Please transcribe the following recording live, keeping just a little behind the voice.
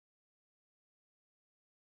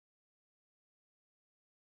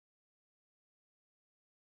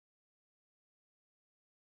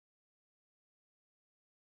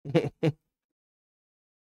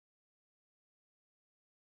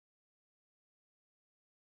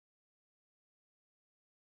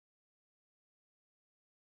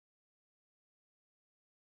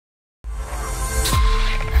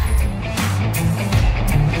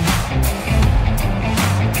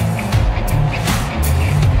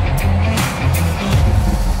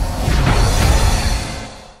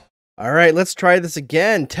All right, let's try this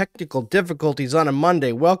again. Technical difficulties on a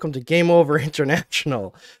Monday. Welcome to Game Over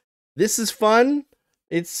International. This is fun.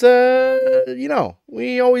 It's, you know,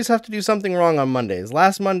 we always have to do something wrong on Mondays.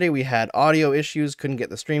 Last Monday, we had audio issues, couldn't get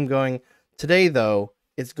the stream going. Today, though,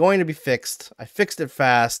 it's going to be fixed. I fixed it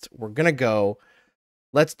fast. We're going to go.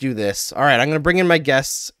 Let's do this. All right, I'm going to bring in my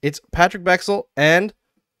guests. It's Patrik Bexell and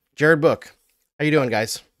Jared Book. How you doing,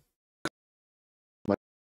 guys?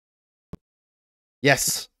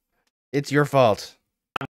 Yes. It's your fault.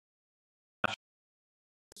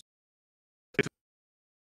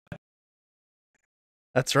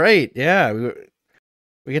 That's right. Yeah,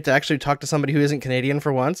 we get to actually talk to somebody who isn't Canadian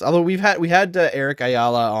for once. Although we had Eric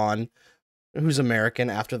Ayala on, who's American,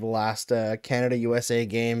 after the last Canada USA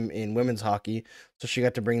game in women's hockey, so she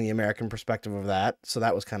got to bring the American perspective of that. So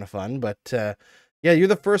that was kind of fun. But yeah, you're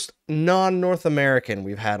the first non-North American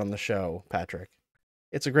we've had on the show, Patrik.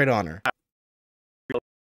 It's a great honor.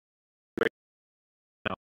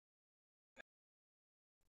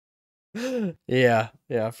 Yeah,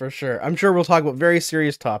 for sure. I'm sure we'll talk about very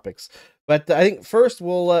serious topics. But I think first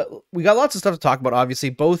we got lots of stuff to talk about. Obviously,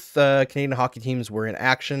 both Canadian hockey teams were in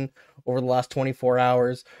action over the last 24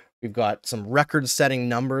 hours. We've got some record-setting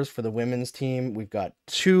numbers for the women's team. We've got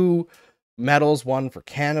 2 medals, one for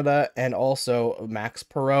Canada, and also Max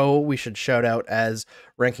Perot, we should shout out as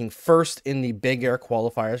ranking first in the Big Air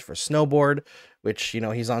qualifiers for snowboard, which, you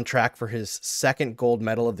know, he's on track for his 2nd gold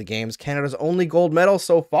medal of the games, Canada's only gold medal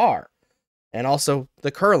so far. And also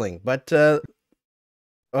the curling. But,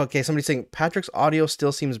 okay, somebody's saying Patrik's audio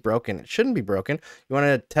still seems broken. It shouldn't be broken. You want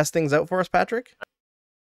to test things out for us, Patrik?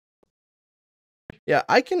 Yeah,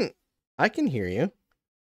 I can hear you. It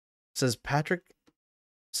says Patrik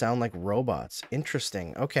sound like robots.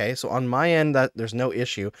 Interesting. Okay, so on my end, there's no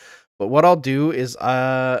issue. But what I'll do is,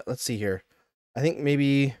 let's see here. I think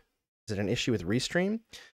maybe, is it an issue with Restream?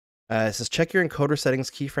 It says, check your encoder settings,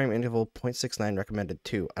 keyframe interval 0.69 recommended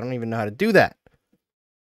 2. I don't even know how to do that.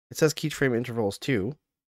 It says keyframe intervals 2.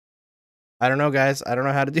 I don't know, guys. I don't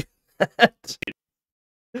know how to do that.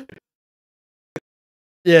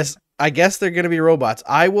 Yes, I guess they're going to be robots.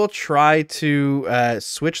 I will try to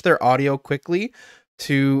switch their audio quickly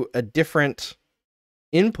to a different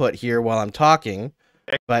input here while I'm talking.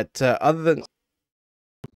 But other than...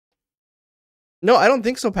 No, I don't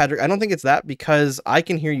think so, Patrik. I don't think it's that, because I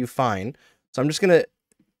can hear you fine. So I'm just going to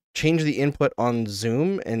change the input on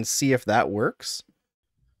Zoom and see if that works.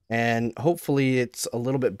 And hopefully it's a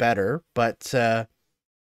little bit better. But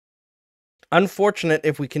unfortunate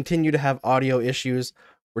if we continue to have audio issues.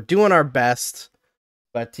 We're doing our best.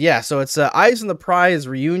 But yeah, so it's Eyes on the Prize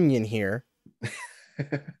reunion here.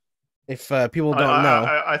 If people don't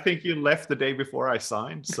know. I think you left the day before I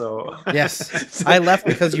signed, so... Yes, I left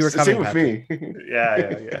because you were coming with me.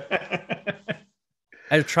 Yeah.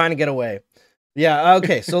 I was trying to get away. Yeah,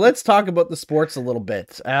 okay, so let's talk about the sports a little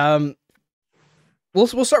bit. We'll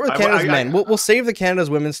start with Canada's men. We'll save the Canada's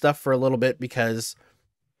women's stuff for a little bit because...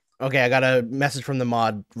 Okay, I got a message from the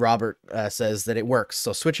mod. Robert says that it works,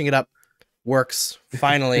 so switching it up works.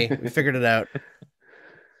 Finally, we figured it out.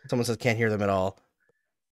 Someone says can't hear them at all.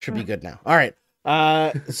 Should be good now. All right.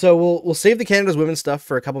 So we'll save the Canada's women's stuff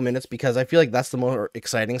for a couple minutes because I feel like that's the more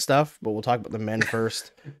exciting stuff. But we'll talk about the men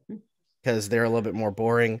first because they're a little bit more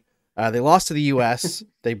boring. They lost to the U.S.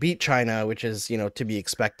 They beat China, which is, you know, to be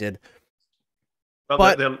expected. Well,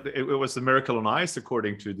 but it was the miracle on ice,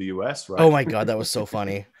 according to the U.S., right? Oh my God, that was so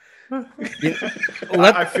funny.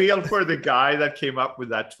 I feel for the guy that came up with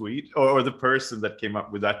that tweet, or the person that came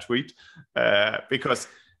up with that tweet, because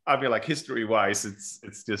I feel like history-wise,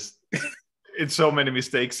 it's just it's so many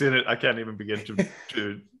mistakes in it. I can't even begin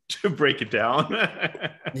to break it down.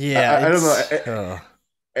 Yeah, I don't know.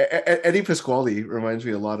 Eddie Pasquale reminds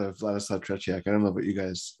me a lot of Vladislav Tretiak. I don't know about you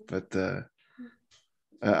guys, but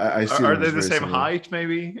I see. Are they the same height?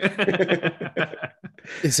 Maybe.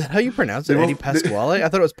 Is that how you pronounce it, Eddie Pasquale? I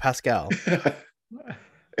thought it was Pascal.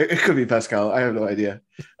 It could be Pascal. I have no idea.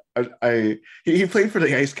 He played for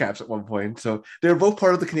the Ice Caps at one point, so they were both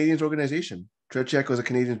part of the Canadiens organization. Tretiak was a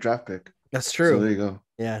Canadian draft pick. That's true. So there you go.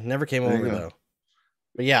 Yeah, never came over though.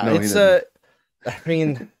 But yeah, no, it's I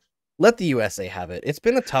mean, let the USA have it. It's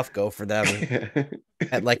been a tough go for them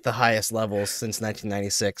at like the highest levels since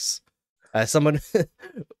 1996. Someone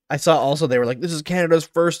I saw also, they were like, this is Canada's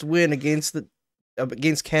first win against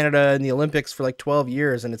Canada in the Olympics for like 12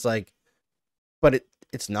 years, and it's like, but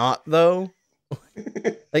it's not though.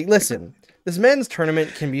 Like, listen, this men's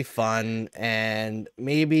tournament can be fun and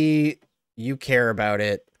maybe you care about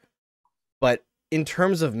it, but in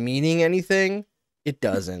terms of meaning anything, it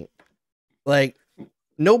doesn't. Like,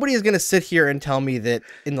 nobody is going to sit here and tell me that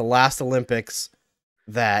in the last Olympics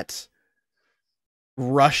that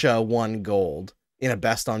Russia won gold in a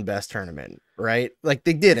best on best tournament, right? Like,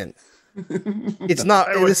 they didn't. It's not,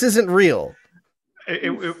 this isn't real.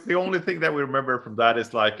 The only thing that we remember from that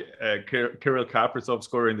is like Kirill Kaprizov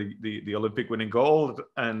scoring the Olympic winning gold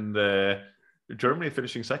and Germany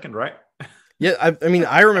finishing second, right? Yeah, I mean,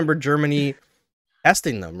 I remember Germany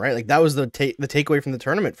testing them, right? Like, that was the takeaway from the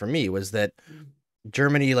tournament for me, was that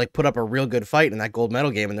Germany like put up a real good fight in that gold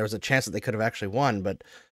medal game, and there was a chance that they could have actually won. But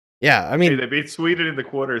yeah, I mean, they beat Sweden in the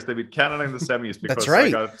quarters, they beat Canada in the semis, because that's right.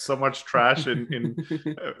 I got so much trash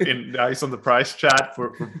in Ice on the Price chat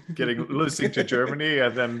for losing to Germany,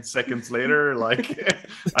 and then seconds later, like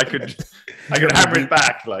I could hammer it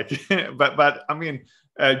back, like. but I mean,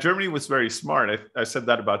 Germany was very smart. I said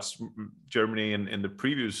that about Germany in the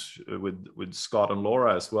previews with Scott and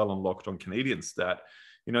Laura as well on Locked On Canadians, that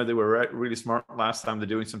they were really smart last time. They're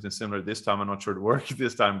doing something similar this time. I'm not sure it worked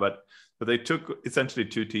this time, but they took essentially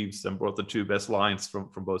two teams and brought the two best lines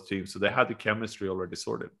from both teams. So they had the chemistry already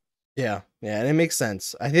sorted. Yeah, and it makes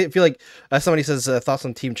sense. I feel like somebody says thoughts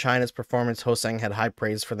on Team China's performance. Hosang had high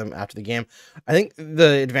praise for them after the game. I think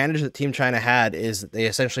the advantage that Team China had is that they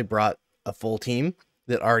essentially brought a full team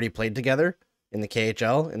that already played together in the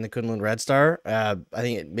KHL, in the Kunlun Red Star. I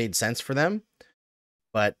think it made sense for them.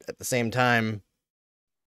 But at the same time,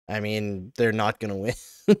 I mean, they're not going to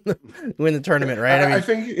win the tournament, right? I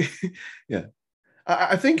think, yeah.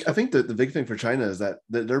 I think that the big thing for China is that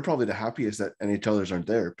they're probably the happiest that NHLers aren't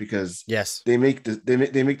there, because yes, they make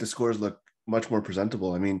the scores look much more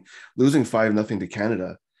presentable. I mean, losing 5-0 to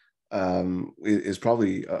Canada is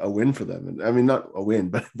probably a win for them. And I mean, not a win,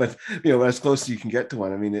 but as close as you can get to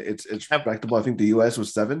one. I mean, it's respectable. I think the US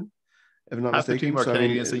was 7, if I'm not mistaken. The team are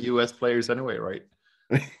Canadians and US players anyway, right?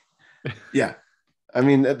 Yeah. I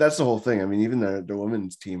mean, that's the whole thing. I mean, even their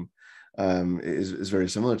women's team is very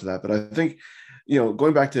similar to that. But I think,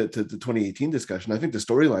 going back to the 2018 discussion, I think the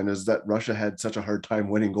storyline is that Russia had such a hard time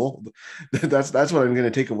winning gold. That's what I'm going to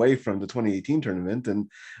take away from the 2018 tournament,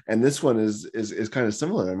 and this one is kind of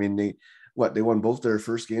similar. I mean, they won both their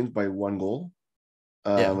first games by 1 goal.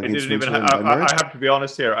 Yeah, I didn't even. I have to be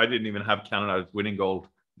honest here. I didn't even have Canada winning gold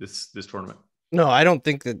this tournament. No, I don't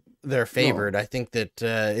think that they're favored. No. I think that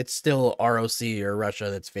it's still ROC or Russia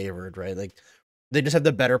that's favored, right? Like, they just have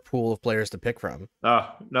the better pool of players to pick from. No.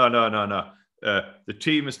 The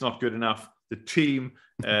team is not good enough. The team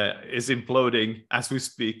is imploding as we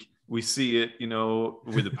speak. We see it,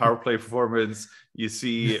 with the power play performance. You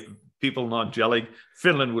see people not gelling.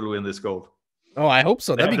 Finland will win this gold. Oh, I hope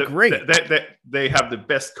so. That'd be great. They have the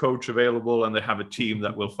best coach available, and they have a team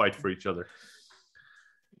that will fight for each other.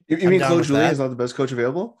 You mean Claude Julien is not the best coach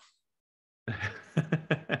available?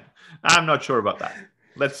 I'm not sure about that.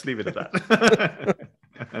 Let's leave it at that.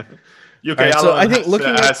 UK right, so I think looking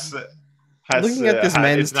at this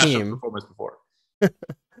men's team,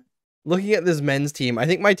 looking at this men's team, I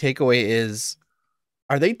think my takeaway is: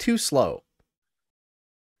 are they too slow?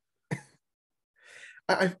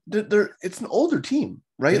 It's an older team,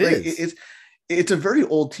 right? It's a very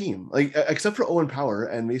old team, like except for Owen Power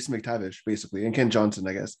and Mason McTavish, basically, and Ken Johnson,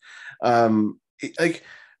 I guess.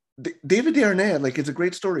 David Desharnais, like, it's a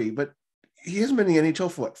great story, but he hasn't been in the NHL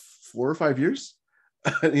for 4 or 5 years.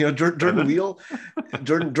 Jordan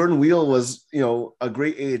Wheel was a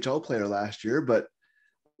great AHL player last year, but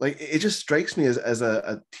like, it just strikes me as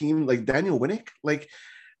a team like Daniel Winnick. Like,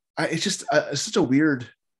 it's just such a weird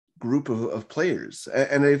group of players,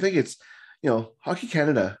 and I think it's Hockey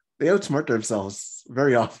Canada. They outsmart themselves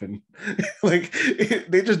very often. Like,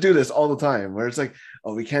 they just do this all the time, where it's like,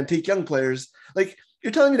 oh, we can't take young players. Like,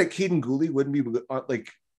 you're telling me that Caden Gooley wouldn't be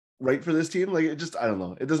like right for this team? Like, I don't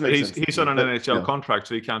know. It doesn't make sense. He's on an NHL contract,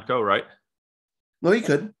 so he can't go, right? No, he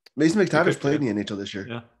could. Mason McTavish played in the NHL this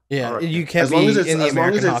year. Yeah, right. You can't be in the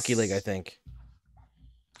American Hockey League, I think.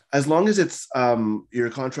 As long as it's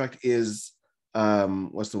your contract is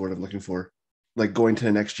what's the word I'm looking for? Like, going to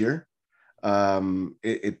the next year.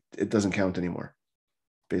 It doesn't count anymore,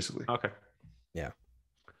 basically. Okay. Yeah.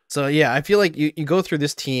 So yeah, I feel like you go through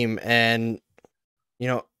this team, and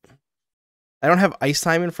I don't have ice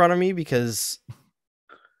time in front of me because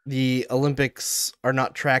the Olympics are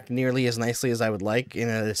not tracked nearly as nicely as I would like in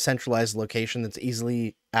a centralized location that's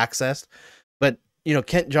easily accessed. But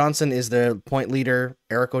Kent Johnson is the point leader,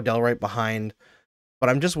 Eric O'Dell right behind. But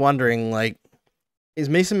I'm just wondering, like, is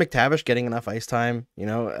Mason McTavish getting enough ice time?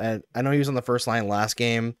 I know he was on the first line last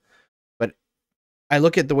game, but I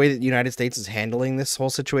look at the way that the United States is handling this whole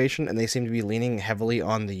situation, and they seem to be leaning heavily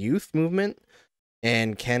on the youth movement,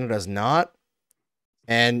 and Canada's not.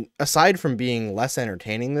 And aside from being less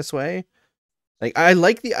entertaining this way, like, I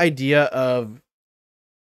like the idea of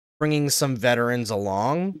bringing some veterans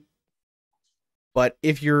along. But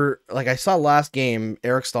if you're, like, I saw last game,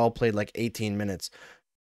 Eric Stahl played like 18 minutes.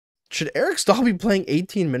 Should Eric Stahl be playing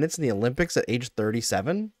 18 minutes in the Olympics at age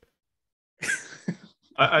 37?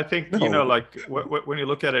 I think, No. like when you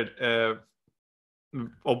look at it,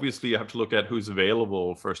 obviously you have to look at who's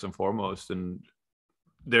available first and foremost. And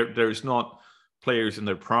there's not players in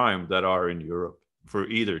their prime that are in Europe for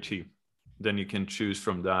either team. Then you can choose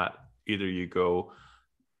from that. Either you go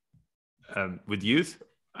with youth,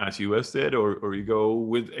 as US did, or you go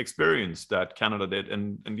with experience that Canada did.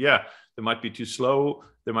 And yeah, they might be too slow.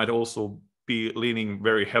 They might also be leaning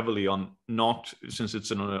very heavily on not, since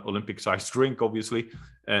it's an Olympic-sized rink, obviously,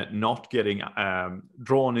 not getting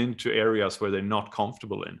drawn into areas where they're not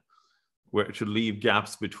comfortable in, where to leave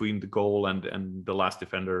gaps between the goal and the last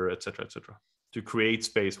defender, etc., to create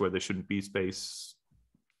space where there shouldn't be space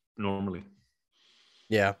normally.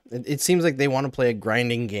 Yeah, it seems like they want to play a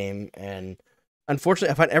grinding game, and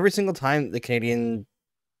unfortunately, I find every single time the Canadian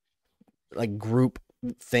group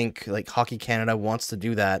think like Hockey Canada wants to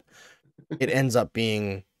do that, it ends up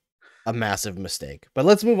being a massive mistake. But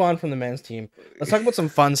let's move on from the men's team. Let's talk about some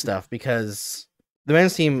fun stuff, because the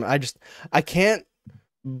men's team, I can't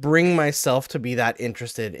bring myself to be that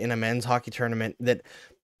interested in a men's hockey tournament. That,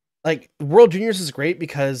 like, World Juniors is great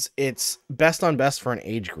because it's best on best for an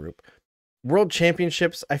age group. World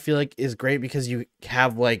Championships, I feel like, is great because you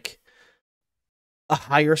have like a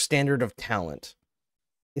higher standard of talent.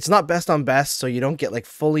 It's not best on best, so you don't get like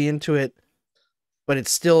fully into it, but it's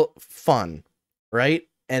still fun, right?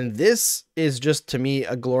 And this is just, to me,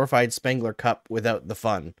 a glorified Spengler Cup without the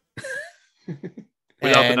fun.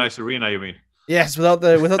 Without the nice arena, you mean? Yes, without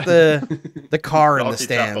the car in the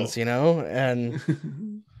stands,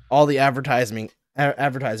 and all the advertising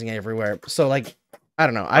everywhere. So, like, I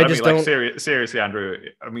don't know. I just don't. Seriously, Andrew.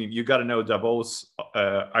 I mean, you got to know Dubois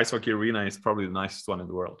ice hockey arena is probably the nicest one in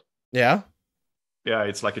the world. Yeah. Yeah,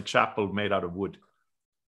 it's like a chapel made out of wood.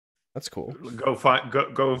 That's cool. Go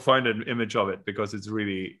find an image of it, because it's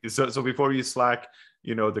really so. Before you slack,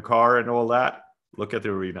 the car and all that, look at the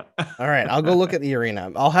arena. All right, I'll go look at the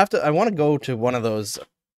arena. I want to go to one of those,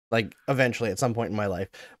 like, eventually at some point in my life.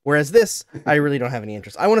 Whereas this, I really don't have any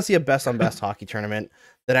interest. I want to see a best on best hockey tournament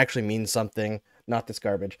that actually means something, not this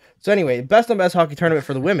garbage. So anyway, best on best hockey tournament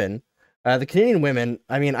for the women. The Canadian women,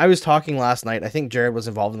 I mean, I was talking last night, I think Jared was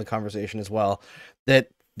involved in the conversation as well, that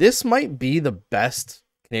this might be the best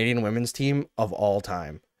Canadian women's team of all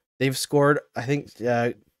time. They've scored, I think,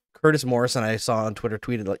 Curtis Morrison, I saw on Twitter,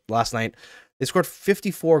 tweeted last night, they scored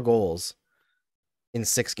 54 goals in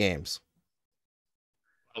 6 games.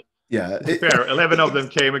 Yeah. Fair. 11 of them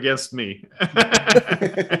came against me.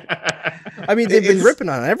 I mean, they've been ripping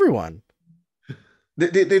on everyone.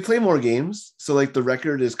 They play more games, so like the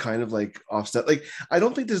record is kind of like offset. Like, I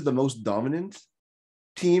don't think this is the most dominant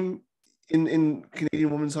team in Canadian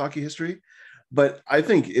women's hockey history, but I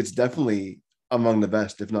think it's definitely among the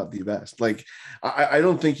best, if not the best. Like, I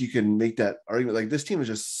don't think you can make that argument. Like, this team is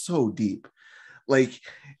just so deep. Like,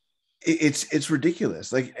 it's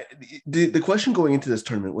ridiculous. Like, the question going into this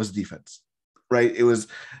tournament was defense, right?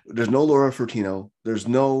 There's no Laura Fortino, there's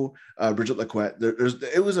no Bridget Lacquette.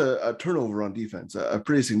 It was a turnover on defense, a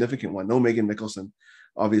pretty significant one. No Megan Mickelson,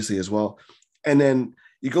 obviously, as well. And then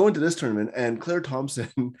you go into this tournament, and Claire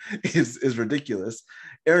Thompson is ridiculous.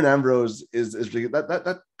 Erin Ambrose is ridiculous.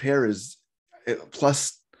 That pair is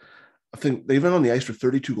plus. I think they've been on the ice for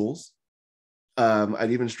 32 goals at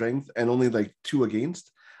even strength, and only like 2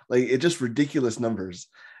 against. Like, it's just ridiculous numbers.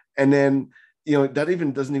 And then, that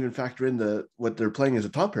even doesn't even factor in what they're playing as a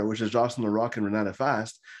top pair, which is Jocelyn Larocque and Renata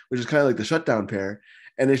Fast, which is kind of like the shutdown pair.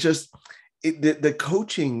 And it's just, the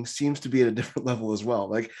coaching seems to be at a different level as well.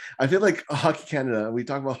 Like, I feel like Hockey Canada, we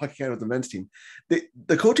talk about Hockey Canada with the men's team,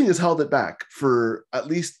 the coaching has held it back for at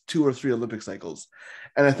least 2 or 3 Olympic cycles.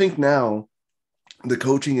 And I think now the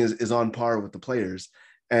coaching is on par with the players.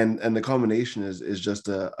 And the combination is just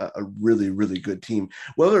a really, really good team.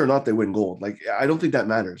 Whether or not they win gold, like, I don't think that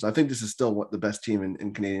matters. I think this is still the best team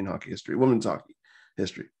in Canadian hockey history, women's hockey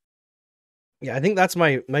history. Yeah, I think that's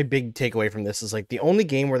my big takeaway from this is, like, the only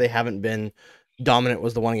game where they haven't been dominant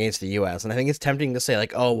was the one against the US. And I think it's tempting to say,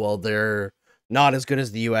 like, oh, well, they're not as good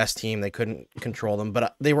as the U.S. team. They couldn't control them,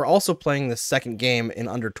 but they were also playing the second game in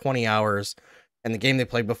under 20 hours. And the game they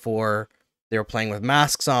played before, they were playing with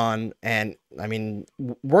masks on. And I mean,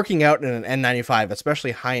 working out in an N95,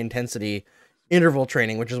 especially high intensity interval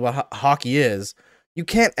training, which is what hockey is, you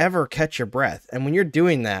can't ever catch your breath. And when you're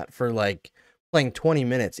doing that for like playing 20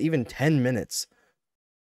 minutes, even 10 minutes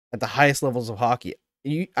at the highest levels of hockey,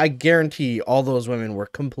 I guarantee all those women were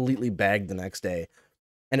completely bagged the next day.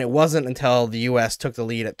 And it wasn't until the U.S. took the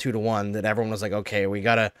lead at 2-1 that everyone was like, okay, we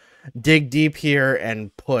got to dig deep here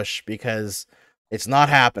and push because it's not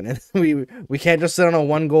happening. We can't just sit on a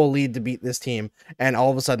 1-goal lead to beat this team. And all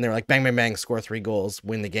of a sudden they're like, bang, bang, bang, score 3 goals,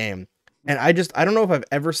 win the game. And I don't know if I've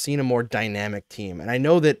ever seen a more dynamic team. And I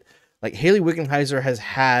know that like Hayley Wickenheiser has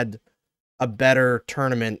had a better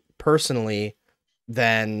tournament personally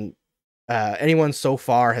than anyone so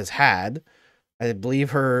far has had. I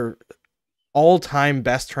believe her all-time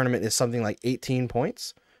best tournament is something like 18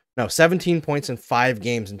 points. No, 17 points in 5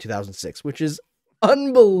 games in 2006, which is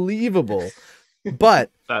unbelievable.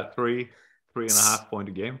 But that 3.5 point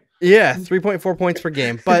a game. Yeah, 3.4 points per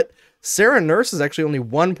game. But Sarah Nurse is actually only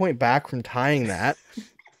 1 point back from tying that.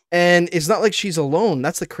 And it's not like she's alone.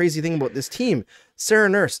 That's the crazy thing about this team. Sarah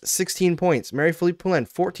Nurse, 16 points. Mary-Philippe Poulin,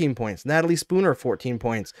 14 points. Natalie Spooner, 14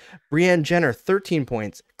 points. Brianne Jenner, 13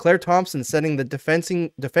 points. Claire Thompson setting the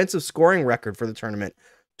defensive scoring record for the tournament,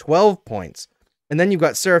 12 points. And then you've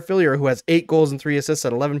got Sarah Fillier, who has 8 goals and 3 assists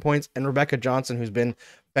at 11 points, and Rebecca Johnson, who's been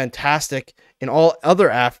fantastic in all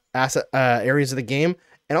other areas of the game,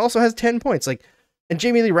 and also has 10 points. And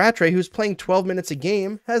Jamie Lee Rattray, who's playing 12 minutes a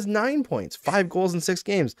game, has 9 points, 5 goals in 6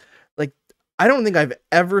 games. I don't think I've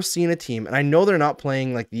ever seen a team, and I know they're not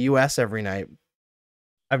playing like the U.S. every night.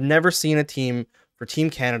 I've never seen a team for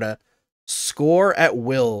Team Canada score at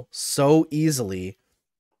will so easily.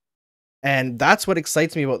 And that's what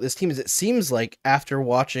excites me about this team, is it seems like after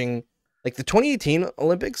watching like the 2018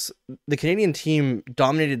 Olympics, the Canadian team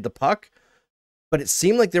dominated the puck, but it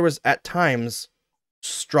seemed like there was at times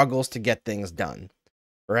struggles to get things done,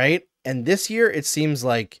 right? And this year it seems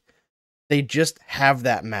like they just have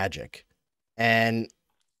that magic. And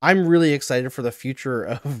I'm really excited for the future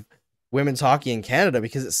of women's hockey in Canada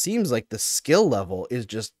because it seems like the skill level is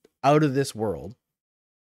just out of this world.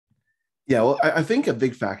 Yeah, well, I think a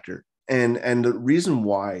big factor and the reason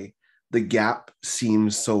why the gap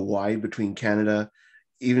seems so wide between Canada,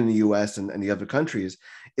 even the US and the other countries,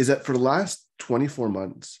 is that for the last 24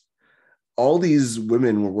 months, all these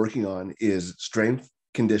women were working on is strength,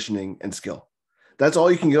 conditioning, and skill. That's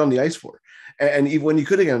all you can get on the ice for. And even when you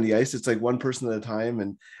could get on the ice, it's like one person at a time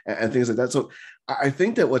and things like that. So I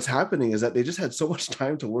think that what's happening is that they just had so much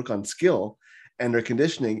time to work on skill and their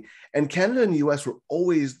conditioning. And Canada and the US were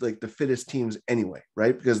always like the fittest teams anyway,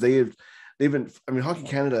 right? Because they've been, I mean, Hockey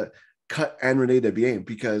Canada cut Anne Renee Desbiens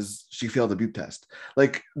because she failed the BUP test.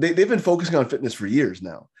 Like they've been focusing on fitness for years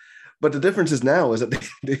now. But the difference is now is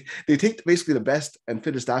that they take basically the best and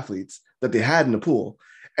fittest athletes that they had in the pool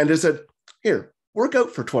and they said, here, work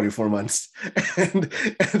out for 24 months. And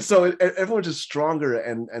so everyone's just stronger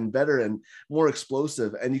and better and more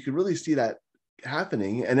explosive. And you can really see that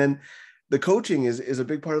happening. And then the coaching is a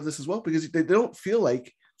big part of this as well, because they don't feel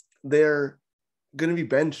like they're going to be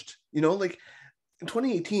benched. You know, like in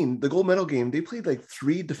 2018, the gold medal game, they played like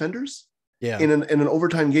 3 defenders in an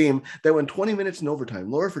overtime game that went 20 minutes in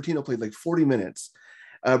overtime. Laura Fertino played like 40 minutes.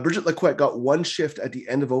 Bridget Lacquette got 1 shift at the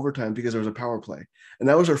end of overtime because there was a power play. And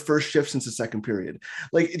that was her first shift since the second period.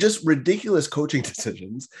 Like just ridiculous coaching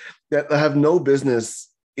decisions that have no business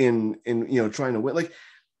in trying to win. Like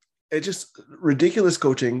it's just ridiculous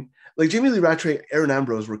coaching. Like Jamie Lee Rattray, Erin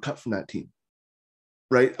Ambrose were cut from that team,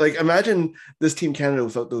 right? Like imagine this Team Canada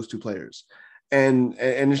without those 2 players. And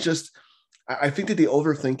it's just, I think that they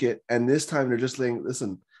overthink it. And this time they're just saying,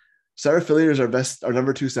 listen, Sarah Fillier is our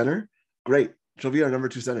number 2 center. Great. She'll be our number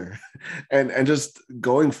 2 center and just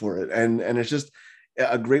going for it. And it's just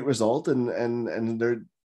a great result. And they're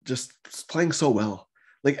just playing so well.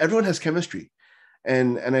 Like everyone has chemistry.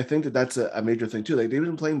 And I think that that's a major thing too. Like they've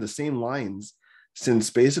been playing the same lines since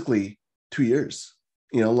basically 2 years,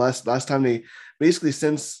 last time they basically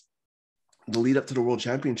since the lead up to the World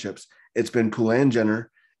Championships, it's been Poulin,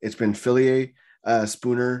 Jenner, it's been Fillier,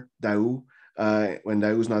 Spooner, Daoust, when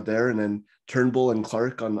Daoust's not there, and then Turnbull and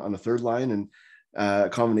Clark on the third line, and a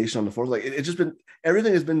combination on the fourth. Like it's just been,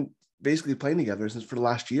 everything has been basically playing together since for the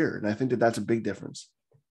last year, and I think that that's a big difference.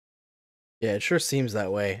 Yeah, it sure seems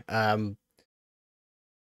that way.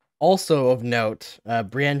 Also of note,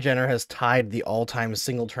 Brianne Jenner has tied the all-time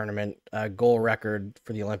single tournament goal record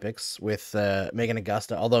for the Olympics with Megan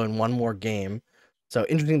Augusta, although in 1 more game. So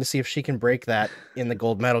interesting to see if she can break that in the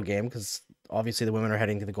gold medal game, because obviously the women are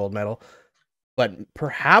heading to the gold medal. But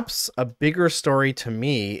perhaps a bigger story to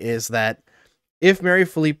me is that if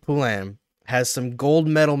Marie-Philippe Poulin has some gold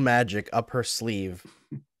medal magic up her sleeve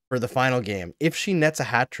for the final game, if she nets a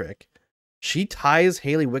hat trick, she ties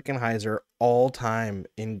Hayley Wickenheiser all time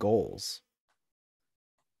in goals.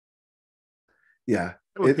 Yeah.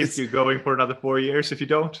 It will keep you going for another 4 years if you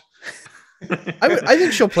don't. I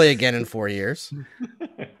think she'll play again in 4 years.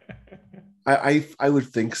 I would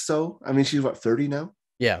think so. I mean, she's what, 30 now?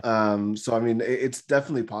 Yeah. So I mean, it's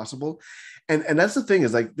definitely possible. And that's the thing,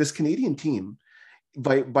 is like this Canadian team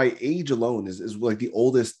by age alone is like the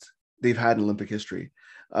oldest they've had in Olympic history.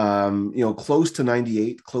 Close to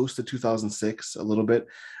 98, close to 2006 a little bit.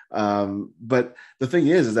 But the thing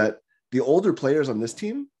is that the older players on this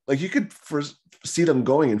team, like you could first see them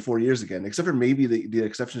going in 4 years again, except for maybe the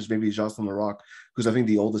exception is maybe Jocelyn Larocque, who's I think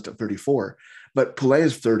the oldest at 34. But Poulin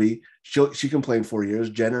is 30. She can play in 4 years.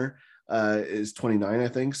 Jenner is 29, I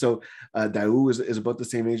think. So Daoust is about the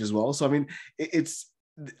same age as well. So I mean,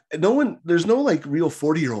 there's no like real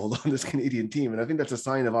 40-year-old on this Canadian team. And I think that's a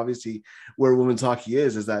sign of obviously where women's hockey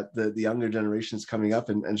is that the younger generation is coming up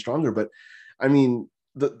and stronger. But I mean,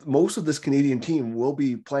 most of this Canadian team will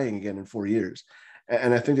be playing again in 4 years.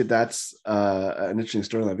 And I think that's an interesting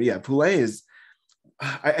storyline. But yeah, Poulin is,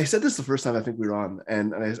 I said this the first time I think we were on,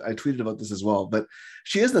 and I tweeted about this as well, but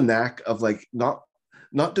she has the knack of like not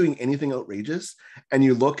doing anything outrageous. And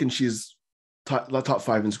you look and she's top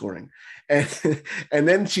five in scoring. And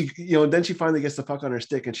then she finally gets the puck on her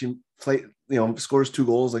stick and she scores 2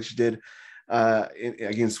 goals like she did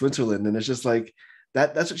against Switzerland. And it's just like,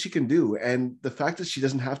 that's what she can do. And the fact that she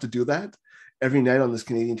doesn't have to do that every night on this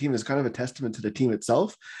Canadian team is kind of a testament to the team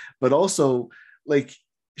itself, but also like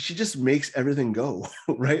she just makes everything go,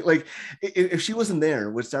 right? Like if she wasn't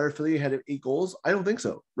there, would Sarah Fillier had 8 goals? I don't think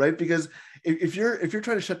so, right? Because if you're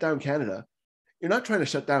trying to shut down Canada, you're not trying to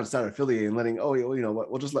shut down Sarah Fillier and letting,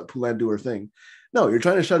 we'll just let Poulin do her thing. No, you're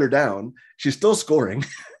trying to shut her down. She's still scoring,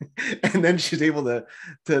 and then she's able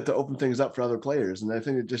to open things up for other players. And I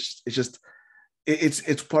think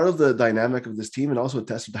it's part of the dynamic of this team, and also a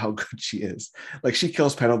testament to how good she is. Like she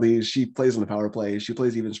kills penalties, she plays on the power play, she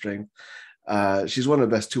plays even strength. She's one of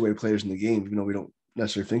the best two-way players in the game, even though we don't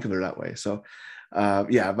necessarily think of her that way. So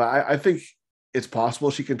but I think it's possible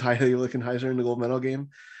she can tie Hayley Wickenheiser in the gold medal game.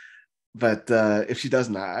 But if she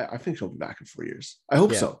doesn't, I think she'll be back in 4 years. I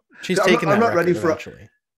hope so. She's taking that. I'm not ready for eventually.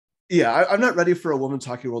 I'm not ready for a women's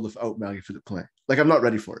hockey world without Marie-Philippe Poulin. Like I'm not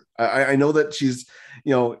ready for it. I know that she's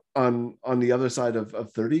on the other side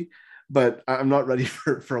of 30, but I'm not ready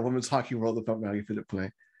for a women's hockey world without Marie-Philippe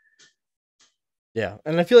Poulin. Yeah,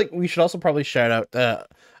 and I feel like we should also probably shout out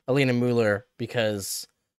Alina Mueller, because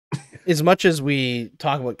as much as we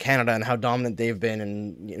talk about Canada and how dominant they've been,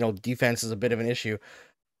 and defense is a bit of an issue,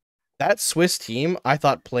 that Swiss team I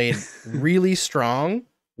thought played really strong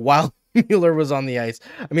while Mueller was on the ice.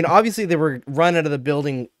 I mean, obviously they were run out of the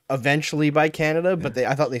building eventually by Canada, but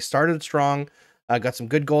I thought they started strong, got some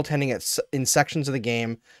good goaltending in sections of the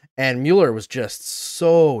game, and Mueller was just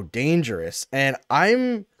so dangerous. And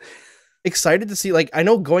I'm excited to see, I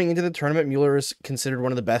know going into the tournament, Mueller is considered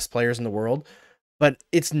one of the best players in the world, but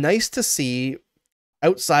it's nice to see,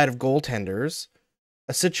 outside of goaltenders,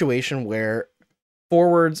 a situation where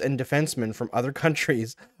forwards and defensemen from other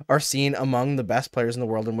countries are seen among the best players in the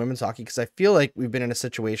world in women's hockey, because I feel like we've been in a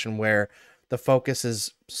situation where the focus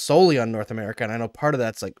is solely on North America, and I know part of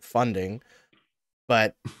that's funding,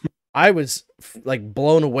 but I was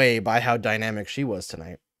blown away by how dynamic she was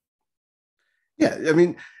tonight. Yeah, I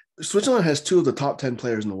mean, Switzerland has 2 of the top 10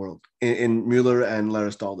 players in the world in Mueller and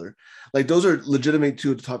Lara Stalder. Like those are legitimate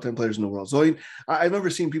 2 of the top 10 players in the world. So I remember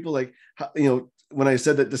seeing people when I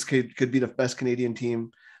said that this could be the best Canadian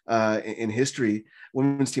team in history,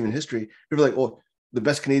 women's team in history, people were like, "Oh, the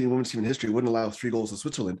best Canadian women's team in history wouldn't allow 3 goals to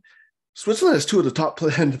Switzerland." Switzerland has 2 of the top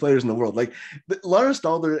 10 players in the world. Like Lara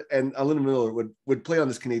Stalder and Alina Mueller would play on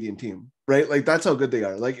this Canadian team, right? Like that's how good they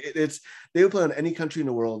are. Like they would play on any country in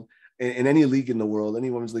the world, in any league in the world, any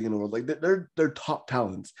women's league in the world. Like they're top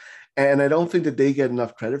talents, and I don't think that they get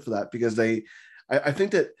enough credit for that, because I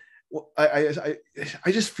think that.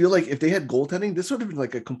 I just feel like if they had goaltending, this would have been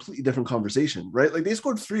like a completely different conversation, right? Like they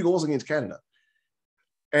scored 3 goals against Canada,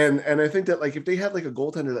 and I think that if they had a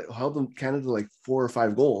goaltender that held them Canada 4 or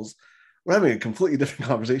 5 goals, we're having a completely different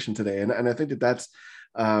conversation today. And I think that's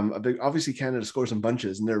a big. Obviously, Canada scores in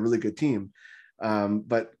bunches, and they're a really good team.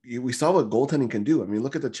 But we saw what goaltending can do. I mean,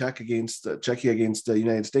 look at the Czechia against the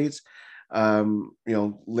United States.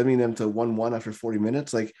 Limiting them to 1-1 after 40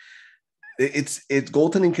 minutes, it's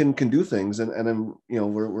goaltending can do things, and I'm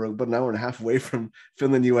we're about an hour and a half away from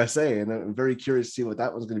Finland USA, and I'm very curious to see what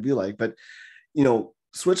that one's going to be like. But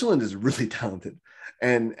Switzerland is really talented,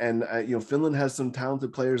 and Finland has some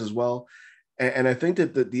talented players as well, and I think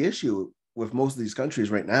that the issue with most of these countries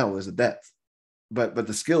right now is the depth, but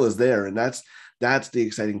the skill is there, and that's the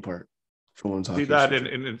exciting part for women's hockey. See that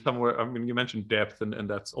in somewhere. I mean, you mentioned depth, and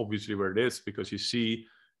that's obviously where it is, because you see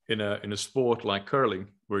in a sport like curling,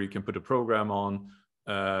 where you can put a program on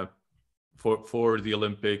for the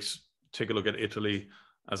Olympics. Take a look at Italy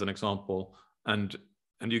as an example, and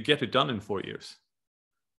you get it done in 4 years,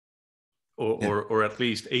 or at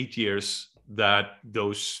least 8 years that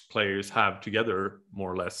those players have together,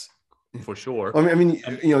 more or less, for sure. I mean,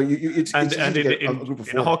 it's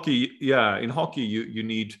in hockey, in hockey you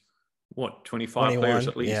need what, 25 players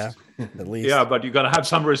at least. Yeah, at least. Yeah, but you got to have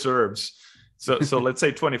some reserves. So let's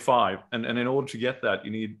say 25, and in order to get that,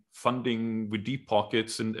 you need funding with deep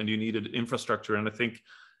pockets, and you needed infrastructure. And I think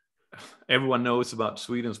everyone knows about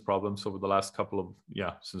Sweden's problems over the last couple of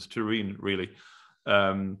since Turin, really,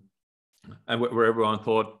 and where everyone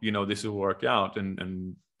thought this will work out,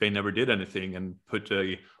 and they never did anything, and put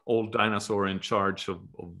a old dinosaur in charge of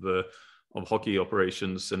hockey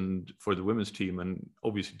operations and for the women's team, and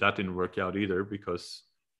obviously that didn't work out either, because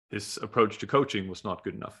his approach to coaching was not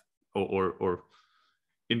good enough. Or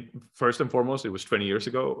in first and foremost, it was 20 years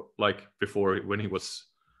ago, like before, when he was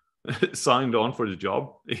signed on for the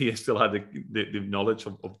job, he still had the knowledge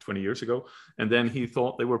of 20 years ago, and then he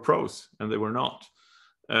thought they were pros, and they were not.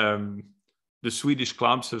 The Swedish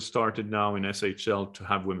clubs have started now in SHL to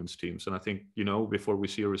have women's teams, and I think before we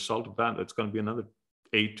see a result of that, it's going to be another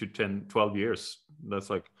 8 to 10, 12 years. That's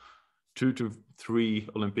like 2 to 3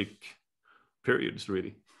 Olympic periods,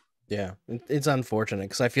 really. Yeah, it's unfortunate,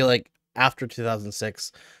 because I feel like after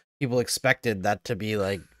 2006, people expected that to be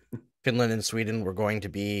like Finland and Sweden were going to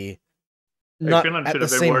be not Finland at should the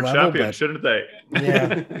have been same world level, champion, but shouldn't they?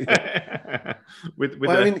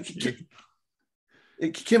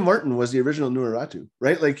 Yeah. Kim Martin was the original Nuoratu,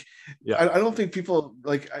 right? Like, I don't think people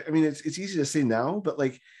it's easy to say now, but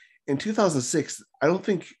like in 2006, I don't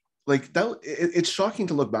think like that. It's shocking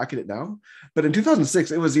to look back at it now, but in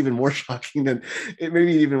 2006, it was even more shocking than it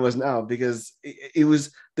maybe even was now, because it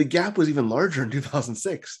was, the gap was even larger in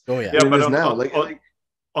 2006. Oh yeah, yeah, but it is now.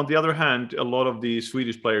 On the other hand, a lot of the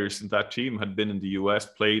Swedish players in that team had been in the US,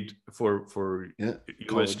 played for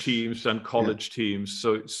US teams and college teams.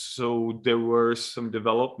 So there were some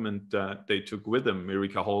development that they took with them.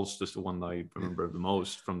 Erika Holst is the one I remember the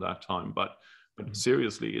most from that time. But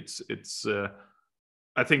seriously, it's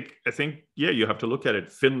I think you have to look at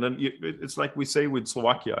it. Finland, it's like we say with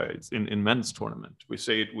Slovakia, it's in men's tournament. We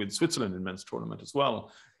say it with Switzerland in men's tournament as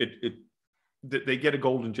well. They get a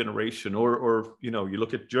golden generation, or you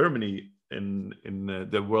look at Germany in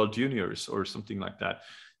the World Juniors or something like that.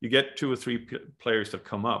 You get 2 or 3 players that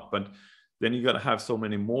come up, but then you got to have so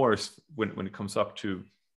many more when it comes up to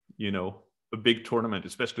a big tournament,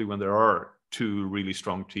 especially when there are 2 really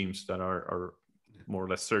strong teams that are more or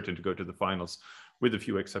less certain to go to the finals, with a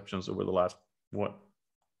few exceptions over the last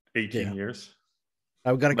 18 years.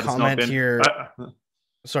 I've got a comment here.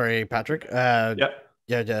 Sorry, Patrik.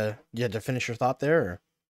 You had to finish your thought there? Or?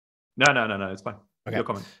 No, it's fine. Okay. No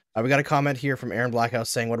comment. We got a comment here from Aaron Blackhouse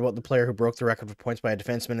saying, what about the player who broke the record for points by a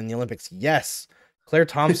defenseman in the Olympics? Yes, Claire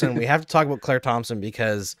Thompson. We have to talk about Claire Thompson,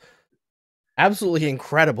 because absolutely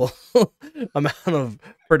incredible amount of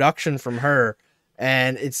production from her,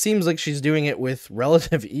 and it seems like she's doing it with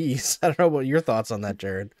relative ease. I don't know what your thoughts on that,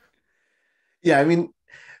 Jared. Yeah, I mean,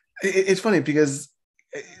 it's funny because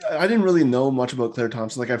I didn't really know much about Claire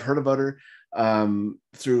Thompson. Like, I've heard about her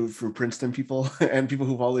through Princeton people and people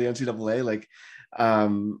who follow the NCAA, like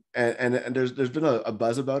and there's been a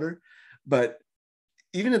buzz about her, but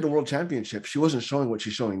even at the World Championship, she wasn't showing what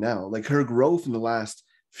she's showing now. Like, her growth in the last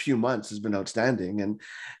few months has been outstanding,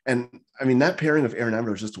 and I mean, that pairing of Erin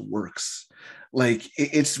Ambrose just works. Like,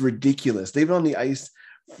 it's ridiculous. They've been on the ice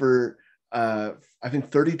for I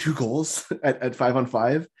think 32 goals at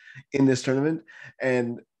 5-on-5 in this tournament,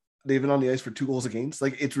 and they've been on the ice for 2 goals against.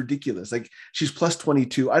 Like, it's ridiculous. Like, she's plus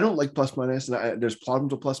 22. I don't like plus minus, and there's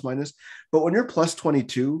problems with plus minus. But when you're plus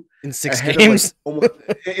 22 in 6 games, almost,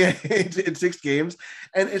 in 6 games,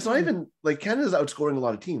 and it's not even like Canada's outscoring a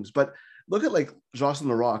lot of teams. But look at like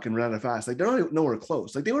Jocelyn Larocque and Renata Fast. Like, they're not nowhere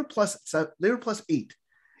close. Like, they were plus 8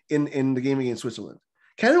 in the game against Switzerland.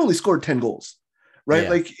 Canada only scored 10 goals. Right. Yeah.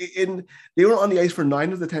 Like, they were on the ice for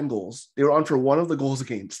 9 of the 10 goals. They were on for 1 of the goals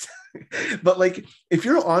against. But like, if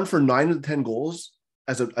you're on for 9 of the 10 goals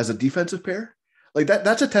as a defensive pair, Like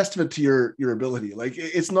that's a testament to your ability. Like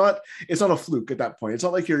it's not a fluke at that point. It's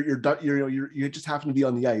not like you just happen to be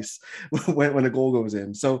on the ice when a goal goes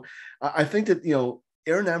in. So I think that,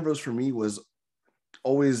 Erin Ambrose for me was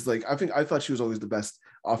always like, I thought she was always the best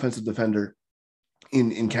offensive defender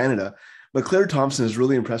in Canada. But Claire Thompson has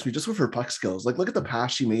really impressed me just with her puck skills. Like, look at the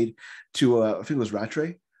pass she made to I think it was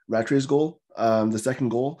Rattray's goal, the second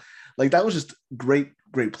goal. Like, that was just great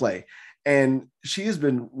play. And she has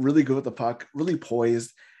been really good with the puck, really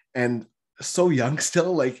poised, and so young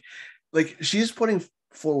still. Like she's putting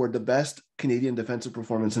forward the best Canadian defensive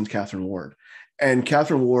performance since Catherine Ward. And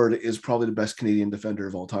Catherine Ward is probably the best Canadian defender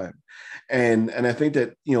of all time. And I think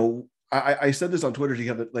that, I said this on Twitter to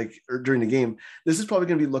have it like during the game. This is probably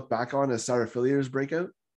going to be looked back on as Sarah Fillier's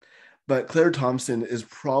breakout, but Claire Thompson is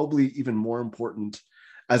probably even more important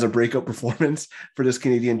as a breakout performance for this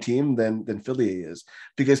Canadian team than Fillier is,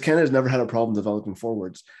 because Canada's never had a problem developing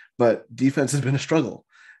forwards, but defense has been a struggle.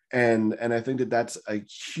 And I think that that's a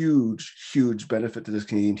huge benefit to this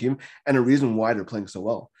Canadian team, and a reason why they're playing so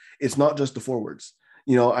well. It's not just the forwards.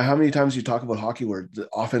 How many times you talk about hockey where the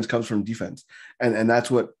offense comes from defense, and that's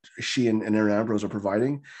what she and Erin Ambrose are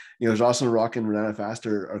providing. Jocelyn Rock and Renata Fast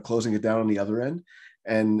are closing it down on the other end,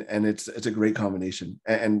 and it's a great combination.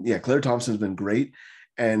 And yeah, Claire Thompson's been great,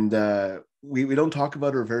 and we don't talk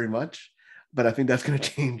about her very much, but I think that's going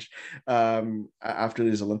to change after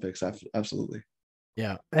these Olympics. Absolutely.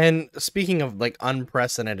 Yeah, and speaking of like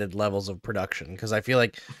unprecedented levels of production, because I feel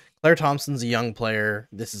like Claire Thompson's a young player.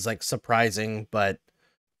 This is like surprising, but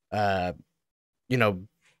it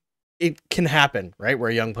can happen, right? Where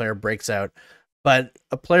a young player breaks out, but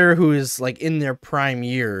a player who is like in their prime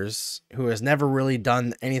years, who has never really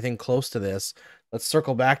done anything close to this. Let's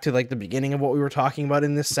circle back to like the beginning of what we were talking about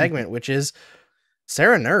in this segment, which is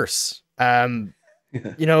Sarah Nurse. Her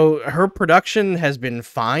production has been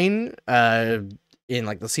fine in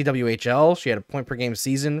like the CWHL. She had a point per game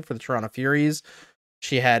season for the Toronto Furies.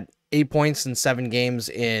 She had 8 points in 7 games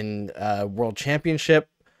in World Championship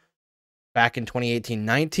back in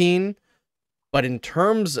 2018-19. But in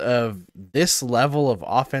terms of this level of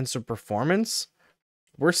offensive performance,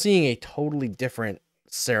 we're seeing a totally different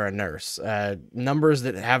Sarah Nurse. Numbers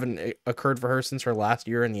that haven't occurred for her since her last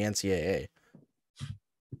year in the NCAA.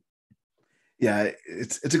 Yeah,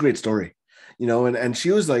 it's a great story, and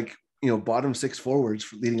she was like, bottom 6 forwards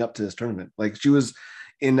leading up to this tournament. Like, she was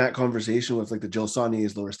in that conversation with like the Jill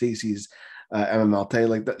Sauni's, Laura Stacey's, Emma Malte,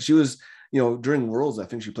 like that. She was, during Worlds, I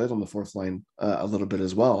think she played on the 4th line a little bit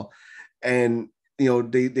as well. And,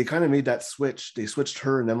 they kind of made that switch. They switched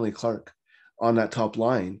her and Emily Clark on that top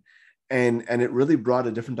line. And it really brought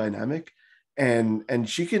a different dynamic. And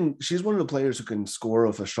she's one of the players who can score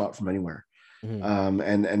with a shot from anywhere.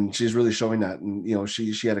 Mm-hmm. And she's really showing that. And,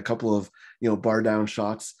 she had a couple of, bar down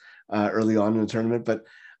shots early on in the tournament, but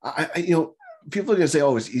people are going to say,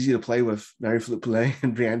 oh, it's easy to play with Marie-Philippe Poulin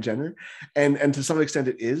and Brianne Jenner. And to some extent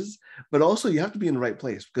it is, but also you have to be in the right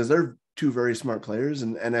place, because they're 2 very smart players.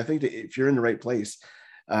 And I think that if you're in the right place,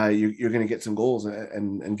 you're going to get some goals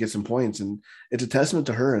and get some points. And it's a testament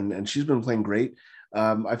to her. And she's been playing great.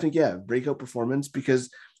 I think, yeah, breakout performance,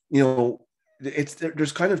 because,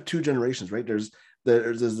 there's kind of 2 generations, right? There's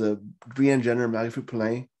the Brianne Jenner, Marie-Philippe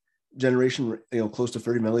Poulin generation, close to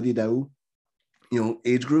 30, Melodie Daoust,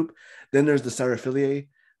 age group. Then there's the Sarah Fillier,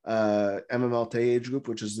 Emma Malte age group,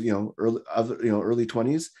 which is, early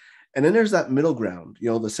 20s. And then there's that middle ground,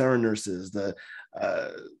 the Sarah Nurses, the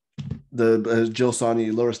Jill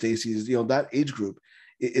Sauni, Laura Stacey's, that age group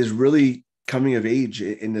is really coming of age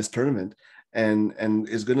in this tournament, and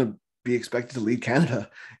is going to be expected to lead Canada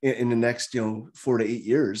in the next, 4 to 8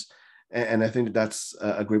 years. And I think that's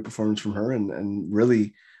a great performance from her, and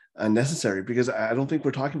really necessary, because I don't think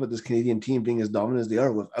we're talking about this Canadian team being as dominant as they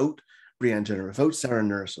are without Brianne Jenner, without Sarah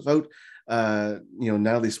Nurse, without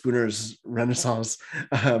Natalie Spooner's renaissance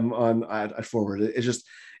at forward.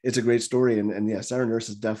 It's a great story, and yeah, Sarah Nurse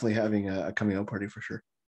is definitely having a coming out party for sure.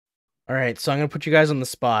 All right, so I'm going to put you guys on the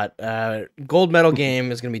spot. Gold medal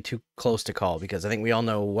game is going to be too close to call, because I think we all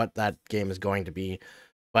know what that game is going to be.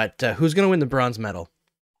 But who's going to win the bronze medal?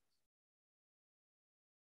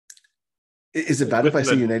 Is it bad if I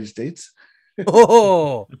say United States?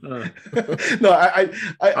 Oh no, I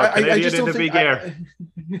just don't think.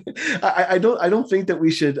 I don't think that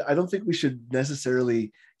we should. I don't think we should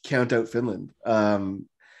necessarily count out Finland.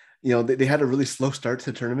 They had a really slow start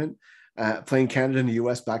to the tournament. Playing Canada and the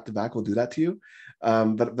US back to back will do that to you.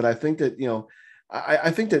 But I think that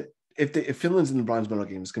I think that if Finland's in the bronze medal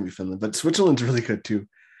game, it's going to be Finland. But Switzerland's really good too.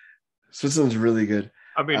 Switzerland's really good.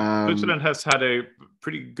 I mean, Switzerland has had a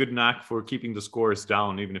pretty good knack for keeping the scores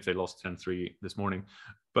down, even if they lost 10-3 this morning.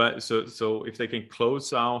 But so if they can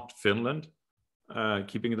close out Finland,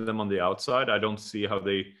 keeping them on the outside, I don't see how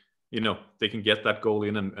they can get that goal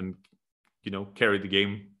in and carry the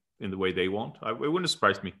game in the way they want. It wouldn't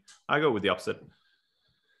surprise me. I go with the upset.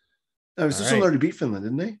 Switzerland already beat Finland,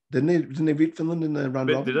 didn't they? Didn't they beat Finland in the round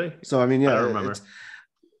robin? Did they? So I mean, yeah, I don't remember.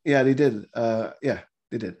 Yeah, they did. Yeah,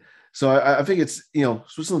 they did. So I think it's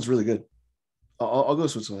Switzerland's really good. I'll go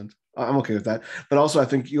Switzerland. I'm okay with that. But also, I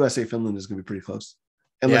think USA Finland is going to be pretty close.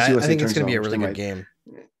 Unless USA I think it's going to be a really good game.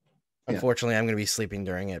 Unfortunately, I'm going to be sleeping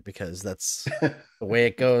during it because that's the way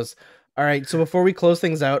it goes. All right. So before we close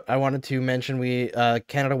things out, I wanted to mention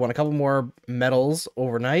Canada won a couple more medals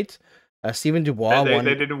overnight. Stephen Dubois won.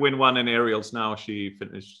 They didn't win one in aerials. Now she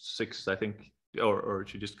finished 6th, I think, or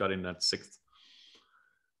she just got in at 6th.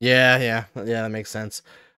 Yeah, that makes sense.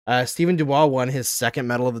 Stephen Dubois won his 2nd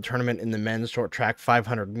medal of the tournament in the men's short track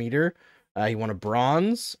 500 meter. He won a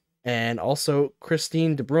bronze, and also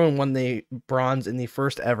Christine de Bruin won the bronze in the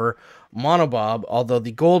first ever monobob, although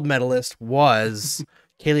the gold medalist was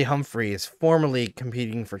Kailee Humphries, formerly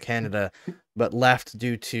competing for Canada, but left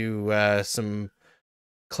due to some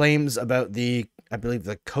claims about I believe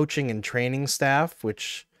the coaching and training staff,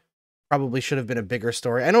 which probably should have been a bigger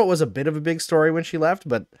story. I know it was a bit of a big story when she left,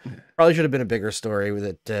 but probably should have been a bigger story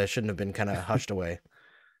that shouldn't have been kind of hushed away.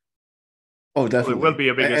 Oh, definitely. Well, it will be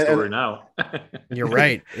a bigger story now. You're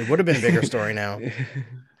right. It would have been a bigger story now.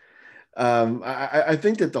 I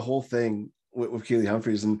think that the whole thing with Kailee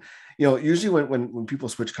Humphries, and usually when people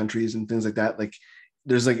switch countries and things like that, like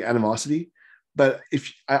there's like animosity. But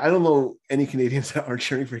if I don't know any Canadians that aren't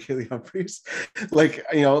cheering for Kailee Humphries,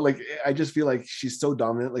 I just feel like she's so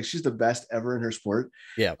dominant. Like she's the best ever in her sport.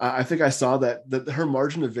 Yeah, I think I saw that her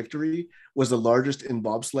margin of victory was the largest in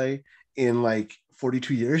bobsleigh in like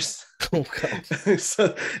 42 years. Oh God!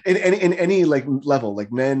 So in any like level,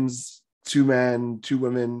 like men's, 2-man, 2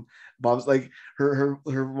 women, bobs, like her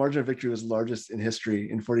margin of victory was largest in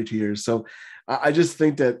history in 42 years. So I just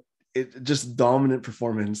think that it just dominant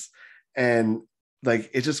performance. And like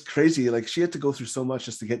it's just crazy. Like she had to go through so much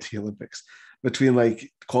just to get to the Olympics, between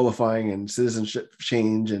like qualifying and citizenship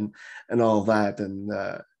change and all of that. And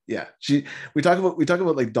we talk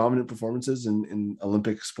about like dominant performances in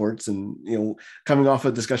Olympic sports, and coming off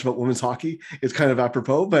a discussion about women's hockey, it's kind of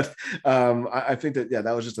apropos. But I think that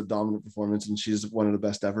that was just a dominant performance, and she's one of the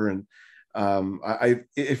best ever. And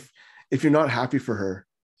if you're not happy for her,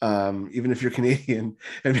 even if you're Canadian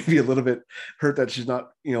and maybe a little bit hurt that she's not,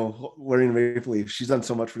 wearing a maple leaf, she's done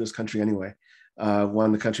so much for this country anyway.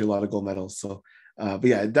 Won the country a lot of gold medals. So, but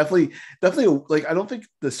yeah, definitely, like, I don't think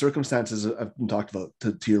the circumstances have been talked about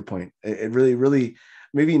to your point. It really,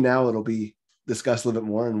 maybe now it'll be discussed a little bit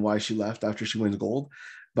more and why she left after she wins gold.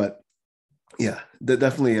 But yeah,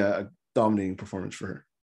 definitely a dominating performance for her.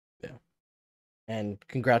 Yeah. And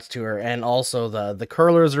congrats to her. And also the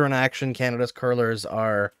curlers are in action. Canada's curlers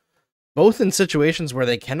are both in situations where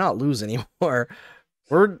they cannot lose anymore.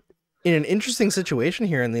 We're in an interesting situation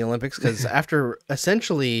here in the Olympics because after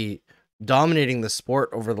essentially dominating the sport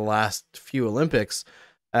over the last few Olympics,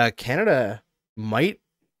 Canada might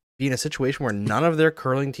be in a situation where none of their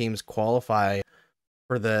curling teams qualify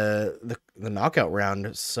for the knockout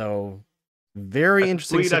round. So very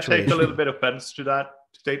interesting situation. I take a little bit of offense to that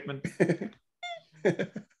statement.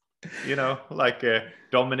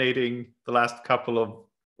 Dominating the last couple of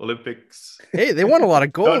Olympics. Hey, they won a lot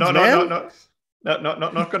of gold, man. No.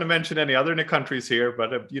 Not going to mention any other countries here,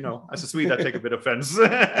 but as a Swede, I take a bit of offense.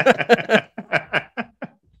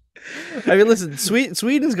 I mean, listen,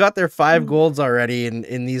 Sweden's got their 5 golds already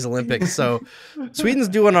in these Olympics, so Sweden's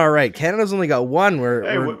doing all right. Canada's only got 1.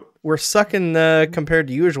 We're sucking compared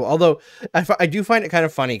to usual. Although I do find it kind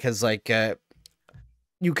of funny because like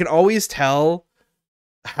you can always tell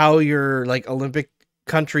how your like Olympic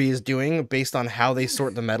country is doing based on how they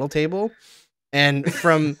sort the medal table. And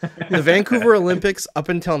from the Vancouver Olympics up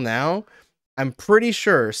until now, I'm pretty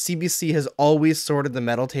sure CBC has always sorted the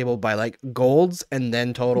medal table by like golds and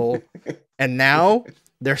then total. And now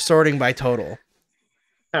they're sorting by total.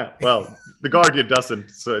 Well, the Guardian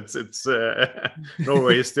doesn't, so it's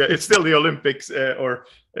Norway is it's still the Olympics or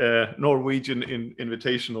Norwegian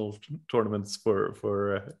invitational tournaments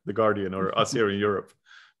for the Guardian or us here in Europe,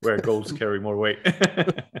 where golds carry more weight.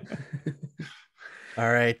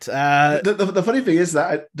 All right. The funny thing is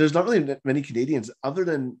that there's not really many Canadians other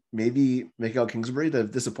than maybe Mikael Kingsbury that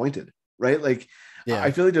have disappointed, right? Like, yeah.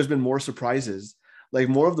 I feel like there's been more surprises. Like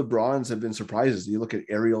more of the bronze have been surprises. You look at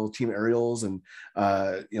team aerials and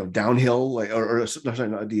downhill, like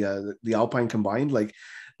the Alpine combined. Like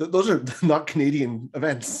those are not Canadian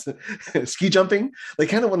events. Ski jumping, they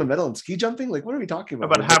kind of won a medal in ski jumping. Like, what are we talking about?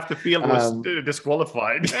 But half the field was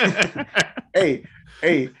disqualified. hey,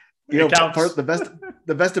 you know, part the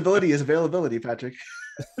best ability is availability, Patrik.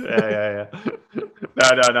 Yeah.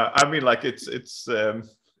 No. I mean, like it's.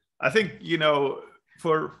 I think, you know,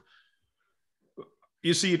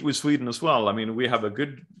 you see it with Sweden as well. I mean, we have a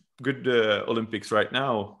good Olympics right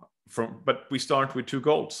now. But we start with 2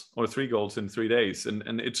 goals or 3 goals in 3 days,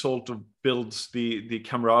 and it sort of builds the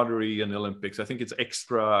camaraderie in the Olympics. I think it's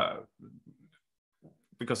extra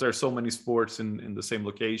because there are so many sports in the same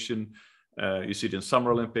location. You see it in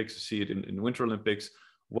Summer Olympics, you see it in Winter Olympics.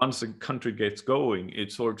 Once a country gets going, it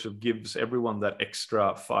sort of gives everyone that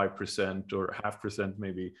extra 5% or 0.5%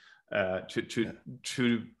 maybe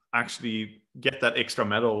to actually get that extra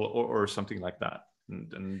medal or something like that.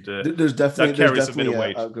 And there's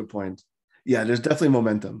definitely a good point. Yeah, there's definitely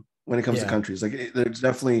momentum when it comes to countries. Like there's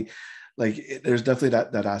definitely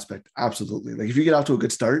that aspect. Absolutely. Like if you get off to a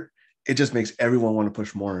good start, it just makes everyone want to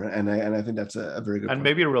push more. And I think that's a very good point. And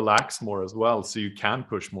maybe relax more as well, so you can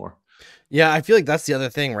push more. Yeah, I feel like that's the other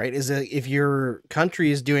thing, right? Is that if your country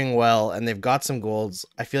is doing well and they've got some golds,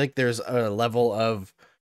 I feel like there's a level of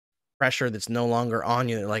pressure that's no longer on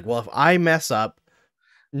you. They're like, well, if I mess up,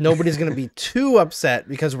 nobody's going to be too upset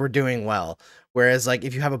because we're doing well. Whereas like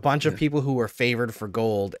if you have a bunch of people who are favored for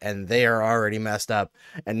gold and they are already messed up,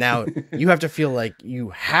 and now you have to feel like you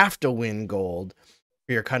have to win gold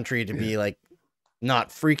for your country to be like not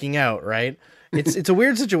freaking out, right? It's a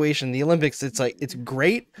weird situation. The Olympics, it's like it's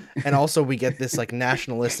great, and also we get this like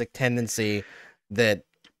nationalistic tendency that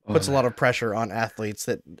puts a lot of pressure on athletes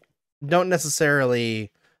that don't necessarily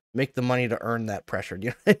make the money to earn that pressure. Do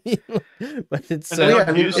you know what I mean? But it's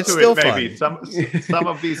still maybe. fun. Some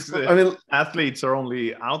of these athletes are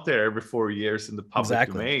only out there every 4 years in the public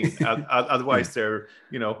domain. Otherwise, they're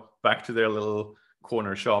back to their little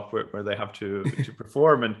corner shop where they have to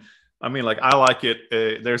perform. And I mean, like I like it.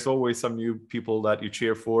 There's always some new people that you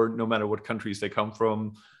cheer for, no matter what countries they come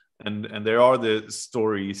from, and there are the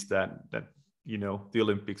stories that the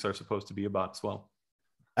Olympics are supposed to be about as well.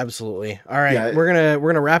 Absolutely. All right, we're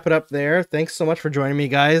gonna wrap it up there. Thanks so much for joining me,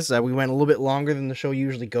 guys. We went a little bit longer than the show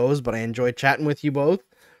usually goes, but I enjoyed chatting with you both.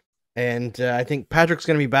 And I think Patrik's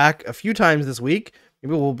gonna be back a few times this week.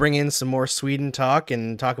 Maybe we'll bring in some more Sweden talk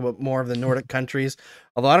and talk about more of the Nordic countries.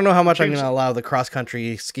 Although I don't know how much I'm gonna allow the cross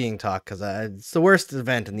country skiing talk because it's the worst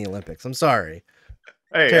event in the Olympics. I'm sorry.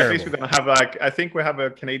 Hey, terrible. At least we're gonna have I think we have a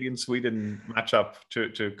Canadian-Sweden matchup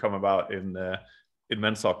to come about in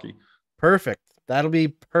men's hockey. Perfect. That'll be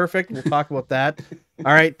perfect. We'll talk about that.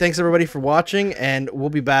 All right. Thanks, everybody, for watching. And we'll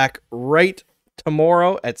be back right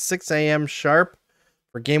tomorrow at 6 a.m. sharp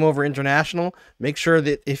for Game Over International. Make sure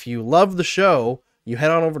that if you love the show, you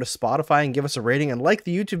head on over to Spotify and give us a rating and like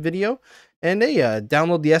the YouTube video. And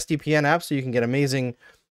download the SDPN app so you can get amazing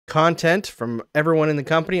content from everyone in the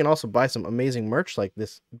company and also buy some amazing merch like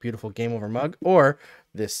this beautiful Game Over mug or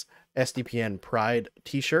this SDPN Pride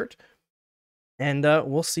t-shirt. And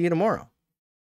we'll see you tomorrow.